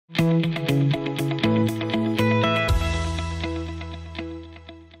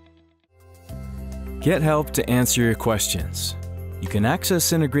Get help to answer your questions. You can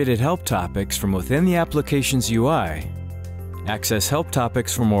access integrated help topics from within the application's UI, access help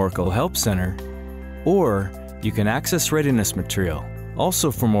topics from Oracle Help Center, or you can access Readiness Material,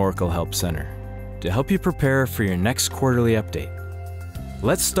 also from Oracle Help Center, to help you prepare for your next quarterly update.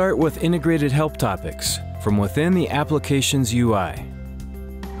 Let's start with integrated help topics from within the application's UI.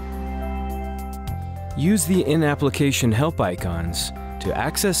 Use the in-application help icons to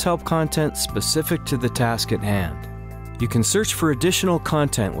access help content specific to the task at hand. You can search for additional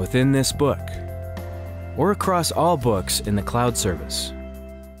content within this book or across all books in the cloud service.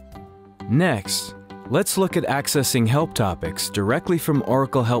 Next, let's look at accessing help topics directly from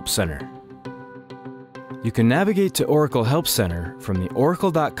Oracle Help Center. You can navigate to Oracle Help Center from the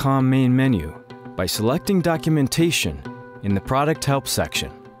oracle.com main menu by selecting Documentation in the Product Help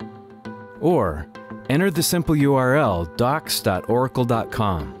section, or enter the simple URL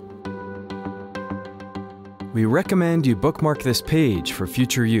docs.oracle.com. We recommend you bookmark this page for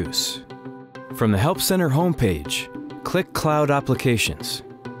future use. From the Help Center homepage, click Cloud Applications.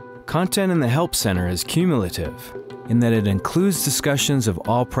 Content in the Help Center is cumulative in that it includes discussions of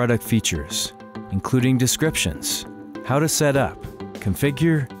all product features, including descriptions, how to set up,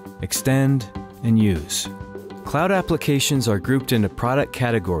 configure, extend, and use. Cloud applications are grouped into product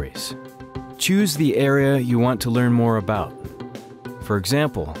categories. Choose the area you want to learn more about. For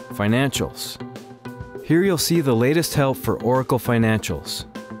example, financials. Here you'll see the latest help for Oracle Financials.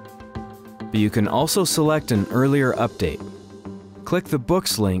 But you can also select an earlier update. Click the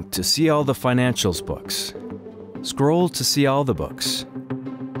Books link to see all the Financials books. Scroll to see all the books.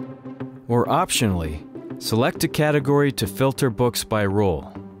 Or optionally, select a category to filter books by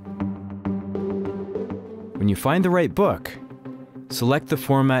role. When you find the right book, select the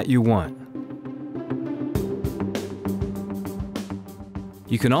format you want.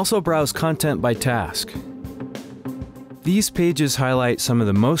 You can also browse content by task. These pages highlight some of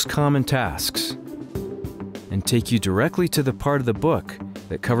the most common tasks and take you directly to the part of the book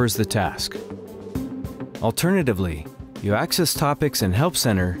that covers the task. Alternatively, you access topics in Help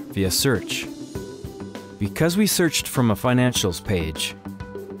Center via search. Because we searched from a Financials page,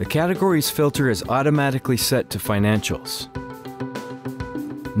 the categories filter is automatically set to Financials.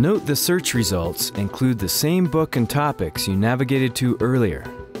 Note the search results include the same book and topics you navigated to earlier.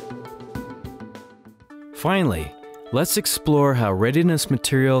 Finally, let's explore how Readiness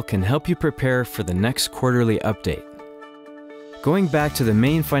Material can help you prepare for the next quarterly update. Going back to the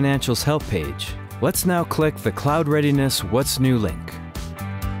main Financials help page, let's now click the Cloud Readiness What's New link.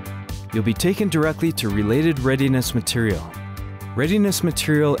 You'll be taken directly to related Readiness Material. Readiness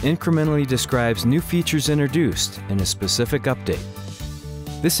Material incrementally describes new features introduced in a specific update.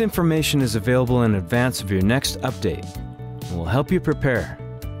 This information is available in advance of your next update and will help you prepare.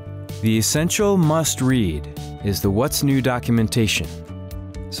 The essential must-read is the What's New documentation.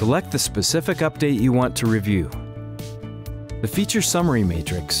 Select the specific update you want to review. The Feature Summary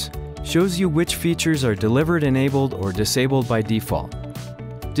Matrix shows you which features are delivered, enabled, or disabled by default.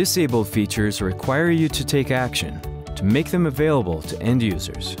 Disabled features require you to take action to make them available to end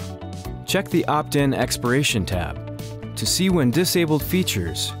users. Check the Opt-in Expiration tab to see when disabled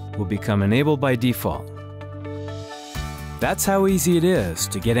features will become enabled by default. That's how easy it is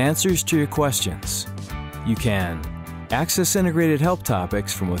to get answers to your questions. You can access integrated help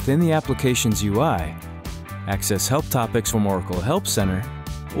topics from within the application's UI, access help topics from Oracle Help Center,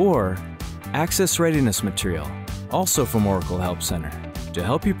 or access Readiness Material, also from Oracle Help Center, to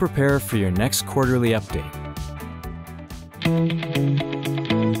help you prepare for your next quarterly update.